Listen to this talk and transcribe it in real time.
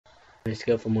On a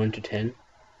scale from 1 to 10.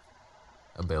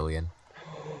 A billion.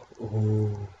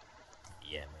 Ooh.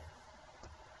 Yeah, man.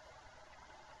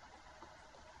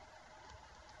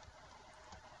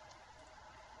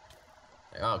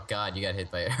 Oh God, you got hit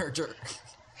by a archer.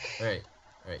 All right,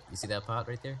 all right. You see that pot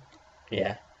right there?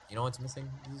 Yeah. You know what's missing?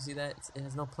 You see that? It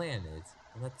has no plan.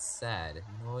 And that's sad.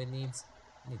 You know what it needs?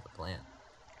 It needs a plan.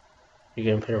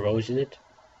 You're gonna put a rose in it?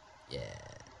 Yeah.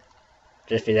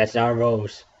 Jeffy, that's not a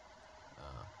rose.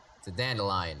 Uh, it's a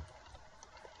dandelion.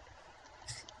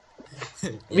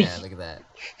 We. Yeah, look at that.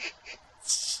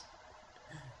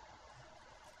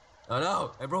 Oh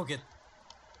no, I broke it.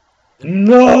 My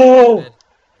No! bad.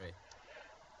 All right.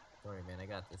 Don't worry, man. I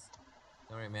got this.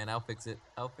 Don't worry, man. I'll fix it.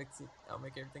 I'll fix it. I'll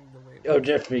make everything the way it Oh, was.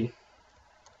 Jeffrey.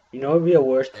 You know what would be a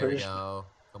worse There we punishment? go.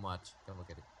 Come watch. Come look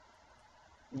at it.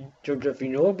 Jeffrey,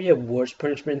 you know what would be a worse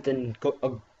punishment than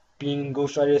being in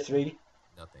Ghost Rider 3?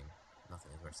 Nothing.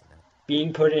 Nothing is worse than that.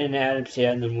 Being put in an Adam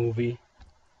Sandler movie.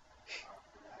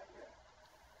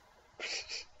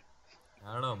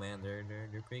 I don't know, man. They're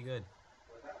pretty good.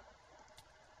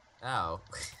 Ow.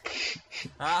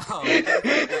 Ow. You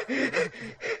didn't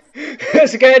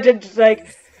hit me.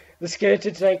 The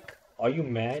skeleton's like, are you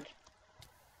mad?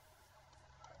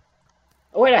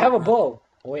 Oh wait, I have a Around it. bow.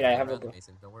 Oh wait, I Go have a around it, bow.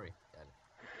 Mason. Don't worry. Got it.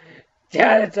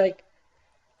 Yeah, it's like,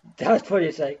 that's funny.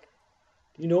 It's like,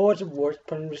 you know what's the worst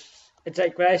punishment? It's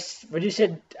like when you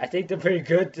said, I think they're pretty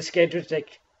good, the skeleton's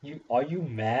like, are you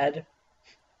mad?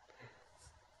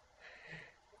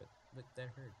 But that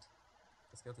hurt.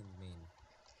 The skeleton's mean.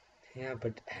 Yeah,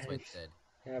 but That's why it's dead.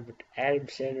 Adam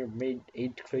Sandler made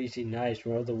Eight Crazy Nights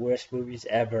one of the worst movies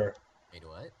ever. Wait,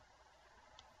 what?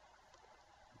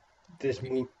 This What do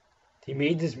you mean? movie, he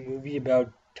made this movie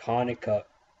about Tonica.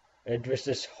 It was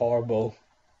just horrible.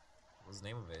 What's the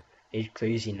name of it? Eight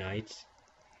Crazy Nights.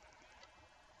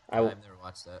 I, I've never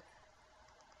watched that.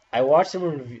 I watched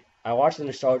the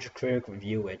Nostalgia Critic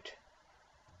review it.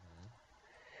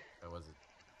 What was it?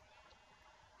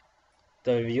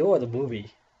 The review or the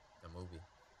movie? The movie.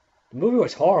 The movie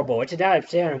was horrible. It's an Adam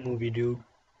Sandler movie, dude.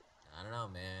 I don't know,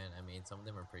 man. I mean, some of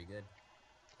them are pretty good.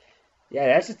 Yeah,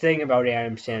 that's the thing about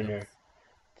Adam Some of them. Sandler.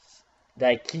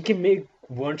 Like, he can make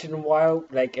once in a while,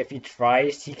 like, if he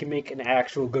tries, he can make an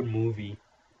actual good movie.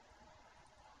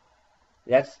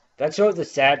 That's sort of the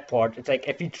sad part. It's like,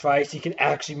 if he tries, he can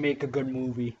actually make a good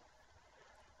movie.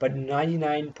 But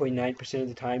 99.9% of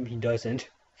the time, he doesn't.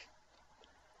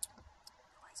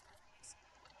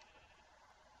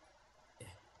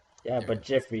 Yeah, There we but go.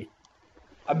 Jeffrey,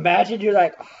 imagine you're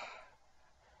like,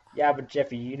 yeah, but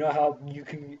Jeffrey, you know how you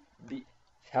can be,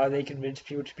 how they convince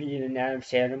people to be in an Adam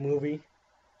Sandler movie?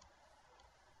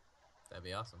 That'd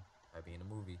be awesome. I'd be in a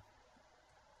movie.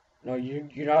 No, you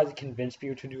know how they convince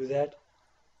people to do that?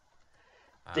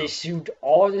 They How? shoot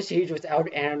all the scenes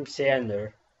without Adam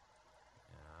Sandler,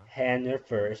 Yeah. Sandler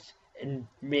first, and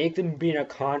make them be in a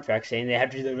contract saying they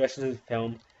have to do the rest of the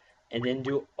film, and then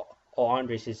do. Oh,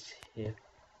 Andres is here.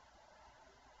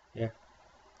 Yeah,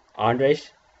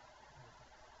 Andres.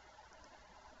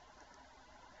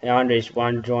 Hey, Andres,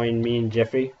 want to join me and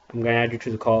Jeffrey? I'm gonna add you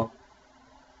to the call.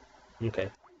 Okay.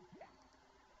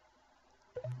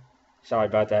 Sorry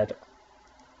about that.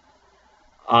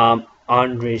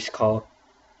 Andres call.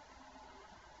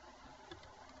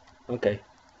 Okay.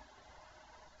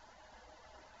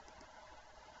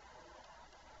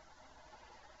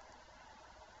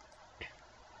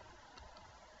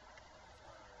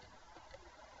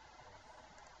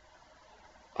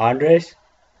 Andres?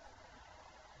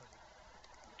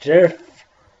 Jeff?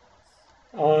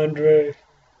 Andres?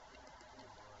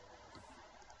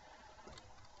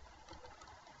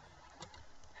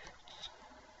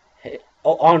 Hey.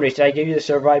 Oh, Andres, did I give you the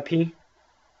server IP?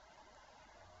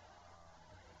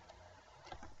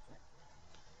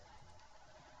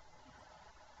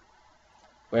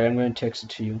 Wait, I'm gonna text it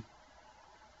to you.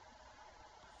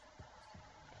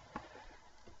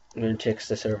 I'm gonna text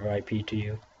the server IP to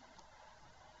you.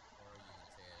 Or you can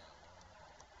say it out loud.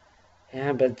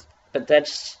 Yeah, but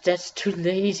that's too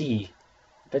lazy.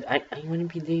 But I want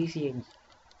to be lazy and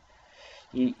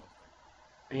you. Go for it.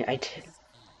 I t- Laziness is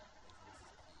key.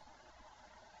 Laziness is key.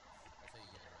 That's how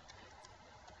you get around. That's how you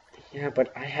get past it. yeah,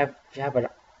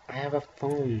 but I have a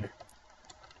phone.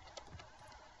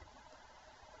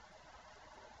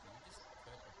 Can you just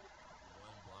cut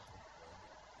one block of wood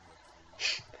through a tree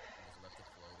and just left it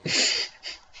floating?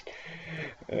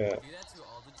 Uh, Do that to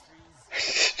all the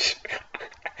trees?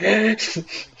 I Just a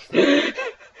floating tree.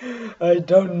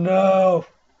 don't know.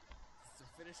 Just to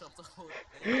finish up the whole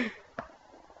thing.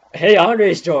 Hey,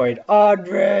 Andres joined.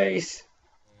 Andres.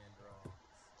 And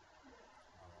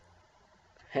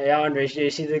Hey, Andres, do you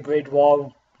see the Great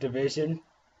Wall Division?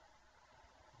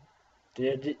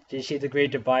 Did you see the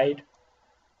Great Divide?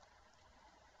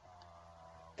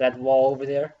 That wall over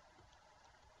there?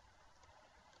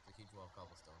 It's a huge wall of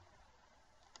cobblestone.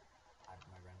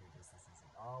 My render distance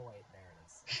isn't. Oh wait, there it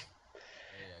is.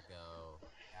 There you go.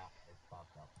 Yeah, it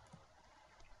popped up.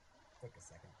 Took a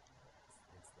second.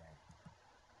 It's there.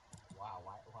 Wow,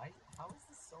 why? How is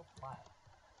this so flat?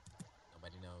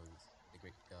 Nobody knows. The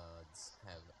great gods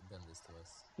have done this to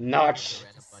us. Not. There's a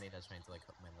random bunny that's trying to like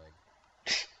hook my leg.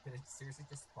 Did it seriously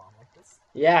just spawn like this?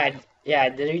 Yeah.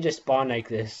 Did he just spawn like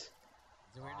this?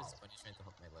 Is it weird this bunny trying to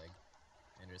hook my leg?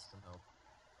 Andrews, come help.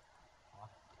 Huh?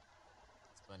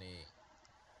 This bunny.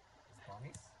 It's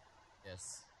bunnies?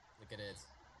 Yes. Look at it.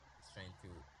 It's trying to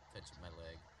touch my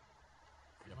leg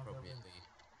inappropriately.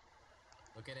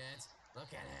 Look at it. Look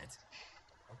at it.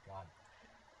 Oh god.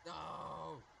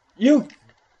 No. You.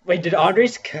 Wait, did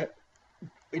Andres? Dies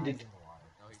Wait, in did the water.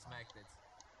 No, he It's fine. smacked it.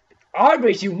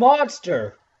 Andres? You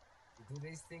monster! Do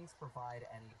these things provide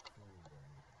any food or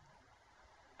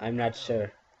anything? I'm not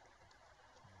sure.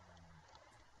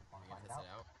 Want You to gonna find test out? it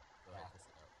out? Go ahead, Yeah. test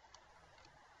it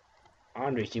out.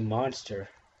 Andres, you monster.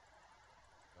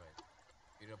 Go ahead.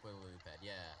 Beat it up with a lily pad.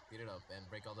 Yeah, beat it up and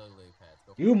break all the lily pads.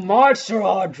 Go for You it. monster,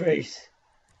 Andres!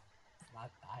 It's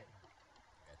not dying. I got you,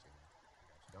 man. I got you.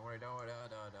 Don't worry, don't worry. No.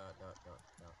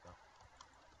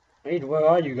 Wait, where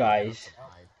are you It dropped guys? some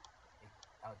hide.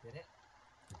 Oh, did it?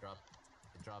 It dropped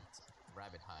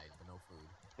rabbit hide, but no food.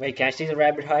 Wait, can I see the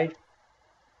rabbit hide?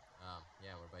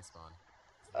 Yeah, we're by spawn.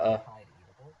 Is rabbit hide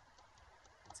eatable?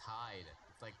 It's hide.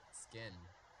 It's like skin.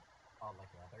 Oh, like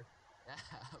leather? Yeah,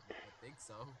 I think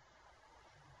so.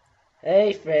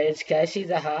 Hey, friends, can I see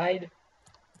the hide?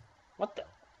 What the?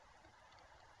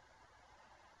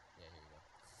 Yeah, here you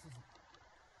go.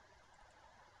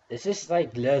 This is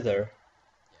like leather.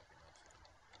 Yeah,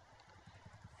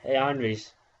 pretty much. Hey,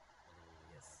 Andres,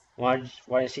 Yes. want to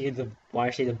see the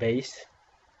base?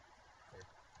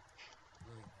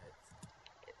 Lily pads.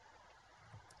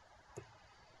 There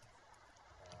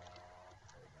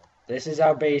we go. This is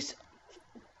our base.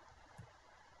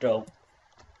 Dope.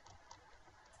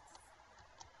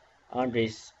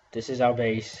 Andres, this is our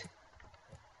base.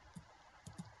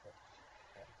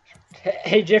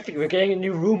 Hey, Jeffy, we're getting a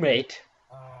new roommate.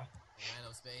 Man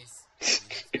of space. Need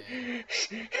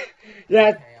expand. Yeah,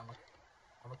 Okay,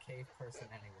 I'm a cave person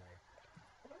anyway.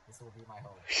 This will be my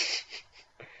home.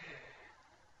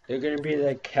 they're gonna be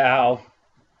the cow. Pretty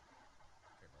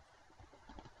much.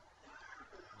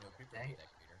 You know, creeper Dang beat it. that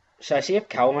creature. Should I see if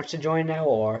cow wants to join now,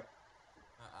 or?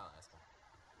 I'll ask him.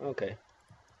 Okay.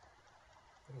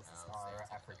 What is this? Oh, Oh, save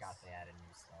I us. forgot they added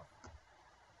new stuff.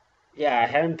 Yeah, I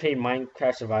haven't played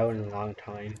Minecraft Survival in a long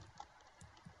time.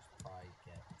 Should probably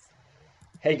get some.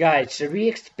 Hey guys, should we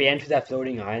expand to that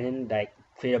floating island? Like,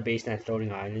 create a base on that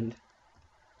floating island?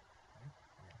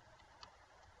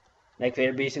 Like, create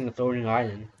a base in the floating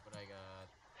island. Look what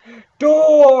I got.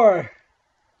 Door!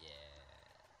 Yeah.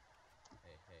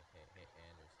 Hey,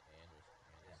 Anders.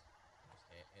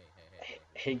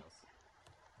 Hey. Who else?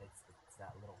 It's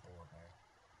that little hole there.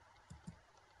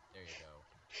 There you go.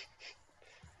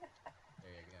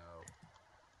 There you go.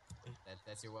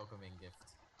 That's your welcoming gift.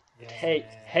 Yeah. Hey,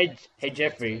 Just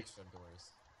Jeffrey. extra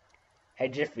doors. Hey,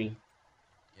 Jeffrey.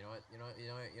 You know what,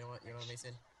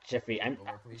 Mason? Jeffrey, Over,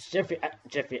 please. Jeffrey,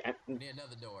 We need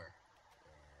another door.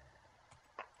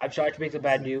 I'm sorry to make the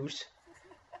bad news.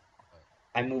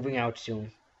 I'm moving out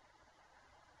soon.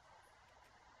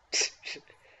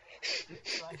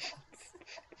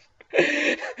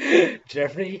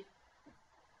 Jeffrey?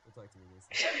 Don't talk to me,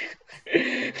 Mason.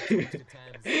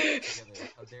 Together.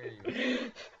 How dare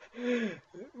you?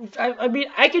 I mean,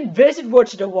 I can visit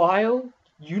once in a while.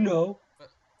 You know.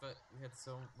 But we had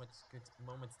so much good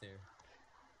moments there.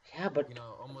 Yeah, but You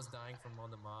know, almost dying from all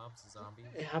the mobs, zombies.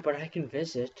 yeah, but I can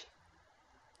visit.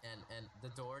 And the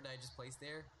door that I just placed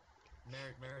there,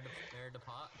 mirror the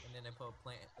pot, and then I put a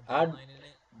I'd- line in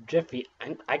it. Jeffrey,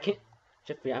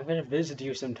 Jeffrey, I'm gonna visit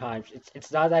you sometimes.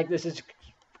 It's not like this is.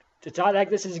 It's not like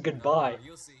this is goodbye. No,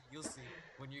 you'll see.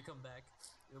 When you come back,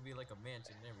 it'll be like a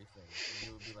mansion and everything. And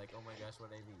you'll be like, oh my gosh, why'd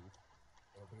I leave?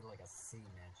 It'll be like a sea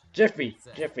mansion.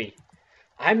 Jeffrey,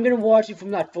 I'm gonna watch you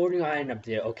from that floating island up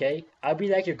there, okay? I'll be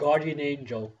like your guardian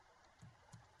angel.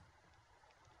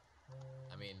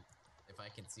 I mean, if I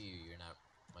can see you, you're not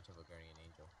much of a guardian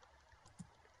angel.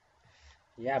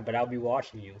 Yeah, but I'll be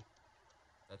watching you.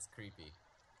 That's creepy.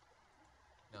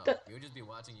 No, That- you would just be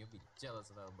watching. You'd be jealous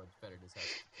of how much better this house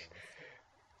is.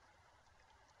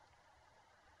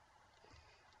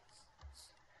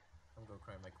 I'm gonna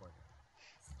cry in my corner.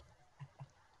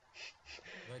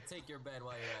 Take your bed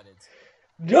while you're at it.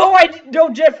 No, no,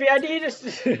 Jeffrey. I need a.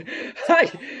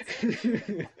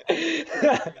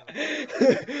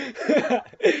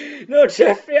 No,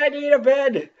 Jeffrey. I need a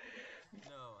bed. No,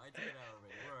 I took it out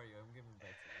already. Where are you? I'm giving it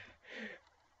back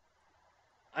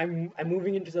to you. I'm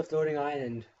moving into the floating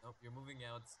island. Nope, you're moving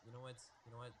out. You know what?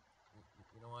 You know what?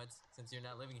 You know what? Since you're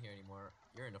not living here anymore,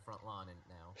 you're in the front lawn and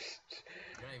now.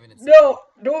 You're not even inside. No,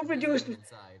 don't You're reduce living me.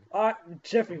 inside.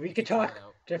 Jeffrey, we can Get your talk. bed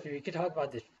out. Jeffrey, we can talk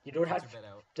about this. You don't Get have. your bed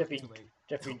out. Jeffrey, Too late.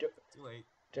 Jeffrey, Too late.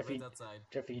 Jeffrey, Bed's outside.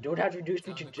 Jeffrey, you don't have to reduce It's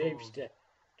me out to in the James. cold.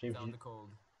 James, Down the cold.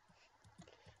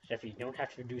 Jeffrey, you don't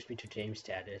have to reduce me to James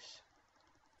status.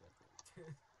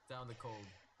 Down the cold.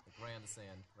 Like right on the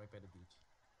sand. Right by the beach.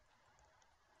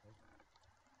 Nope.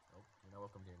 Nope. You're not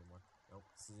welcome here anymore. Nope.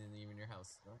 This isn't even your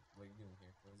house. Nope. What are you doing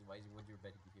here? Why would your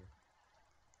bed be here?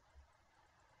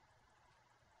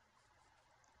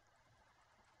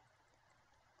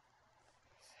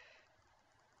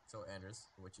 So Anders,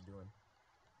 what you doing?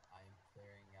 I'm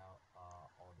clearing out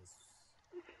all this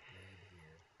wood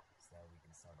here so that we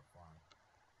can start a farm.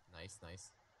 Nice,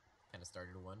 nice. Kind of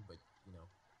started one, but you know,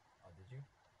 Oh, did you?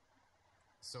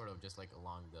 sort of just like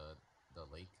along the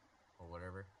lake or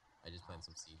whatever. I just planted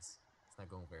some seeds. It's not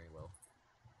going very well.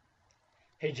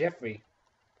 Hey, Jeffrey.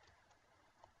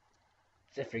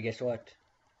 Jeffrey, guess what?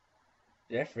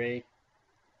 Jeffrey,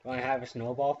 want to have a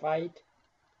snowball fight?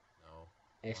 No.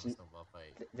 It's, Want a snowball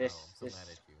fight. this- no, I'm so this- mad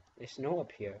at you. there's snow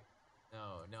up here.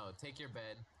 No, no, take your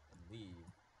bed and leave.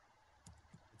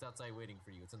 It's outside waiting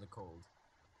for you. It's in the cold.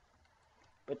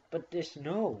 But there's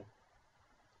snow.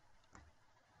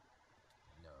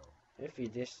 No. Jeffrey,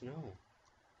 there's snow.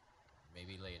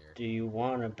 Maybe later. Do you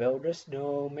want to build a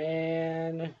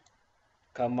snowman?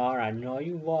 Come on, I know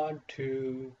you want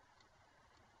to.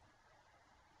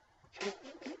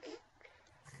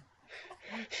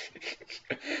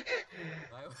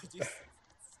 Why would you?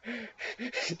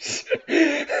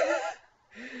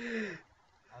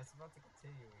 I was about to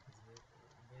continue because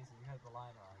basically you had the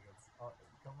line wrong. It's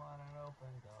come on and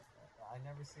open. I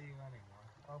never see you anymore.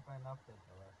 Open up the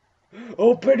door.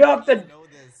 Open up You the. know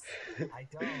this. I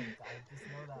don't. I just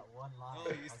know that one line.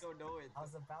 No, you still know it. I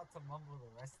was about to mumble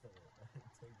the rest of it.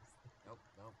 until you said- Nope,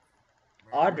 nope.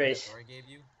 Remember Andres. that door I gave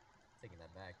you? Taking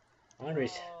that back.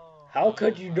 Andres, Oh, how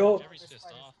could you know? Jeffrey's the pissed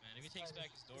spiders, off, man. If he the takes spiders,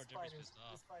 back his door, the Jeffrey's spiders, pissed the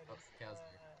off. spiders, Oh, Cal's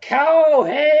here. Cow,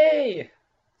 hey!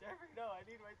 Jeffrey, no, I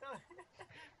need my door.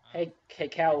 Hey,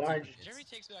 Cal, Why why don't don't you- Jeffrey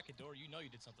takes back a door, you know you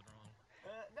did something wrong.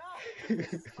 No, the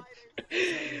spiders.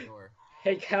 Shut your door.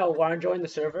 Hey, Cal, want to join the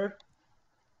server?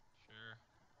 Sure.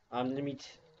 Let me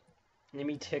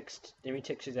text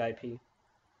his IP. No,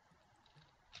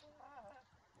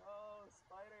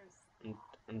 spiders.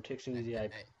 I'm texting his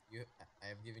IP. I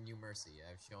have given you mercy. I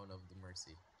have shown of the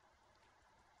mercy.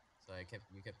 So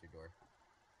you kept your door.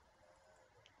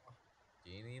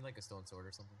 Do you need like a stone sword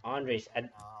or something? Andres,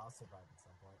 I'll survive at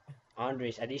some point.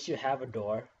 Andres, at least you have a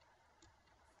door.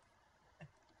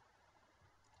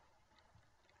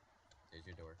 There's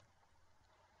your door.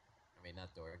 I mean,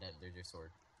 not door. There's your sword.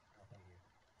 Oh, thank you.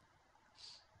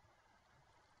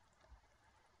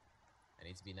 I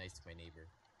need to be nice to my neighbor.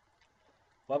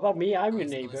 What about me? I'm your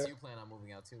Unless neighbor. you plan on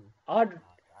moving out too. I'm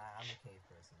I'm a cave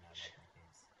person. I like my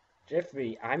caves.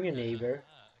 Jeffrey, I'm your neighbor.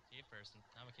 A cave person.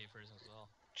 I'm a cave person as well.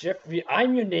 Jeffrey,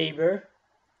 I'm your neighbor.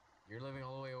 You're living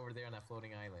all the way over there on that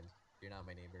floating island. You're not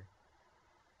my neighbor.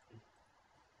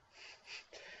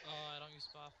 Oh, I don't use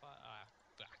Spotify.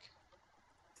 Back.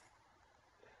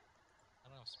 I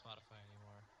don't have Spotify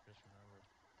anymore. Just remembered.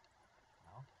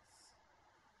 No.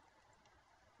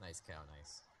 Nice cow,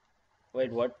 nice.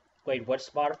 Wait, what? Wait, what's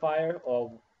Spotify?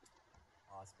 Or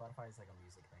Spotify is like a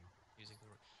music thing. Music.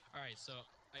 Alright, so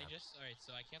I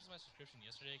canceled my subscription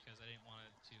yesterday because I didn't want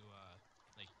it to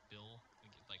like bill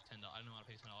like $10. I didn't want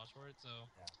to pay $10 for it, so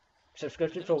I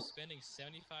subscription ended for? up spending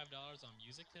 $75 on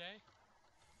music today.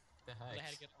 The But I heck?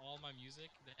 had to get all my music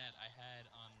that I had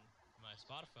on my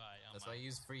Spotify. That's why I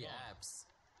use free phone. apps.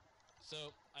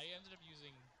 So I ended up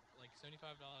using like $75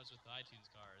 with the iTunes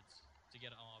cards to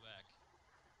get it all back.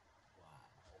 Wow.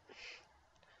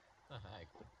 The heck?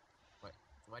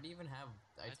 Why do you even have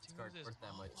the iTunes card is worth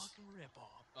that a much? fucking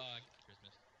ripoff.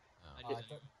 Christmas. Oh, I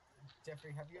did.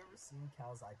 Jeffrey, have you ever seen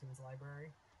Cal's iTunes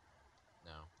library?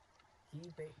 no.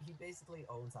 He basically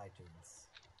owns iTunes.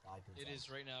 The iTunes It app.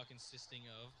 is right now consisting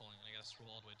of. Hold on, I gotta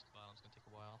scroll all the way to the bottom. It's gonna take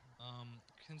a while.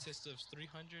 Consists of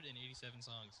 387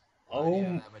 songs. Why do you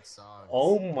Oh, have that much songs?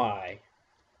 oh my!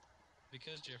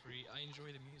 Because Jeffrey, I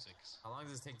enjoy the music. How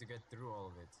long does it take to get through all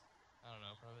of it? I don't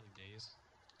know, probably like days.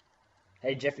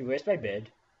 Hey Jeffrey, where's my bed?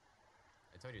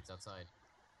 I told you it's outside.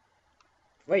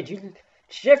 Wait,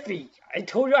 Jeffrey, I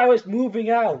told you I was moving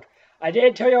out. I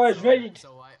didn't tell you I was ready.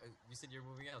 So why? You said you're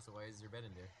moving out, so why is your bed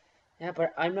in there? Yeah,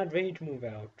 but I'm not ready to move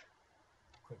out.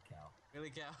 Quick cow.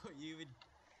 Really, cow? You would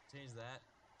change that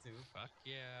too? Fuck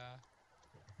yeah.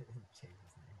 Change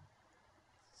his name.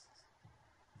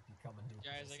 Become a new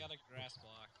Guys, I person. got a grass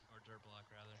block, or dirt block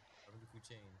rather. What are the food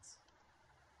chains?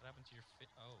 What happened to your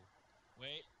fit? Oh.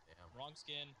 Wait, Damn. wrong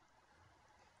skin.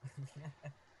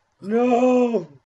 No!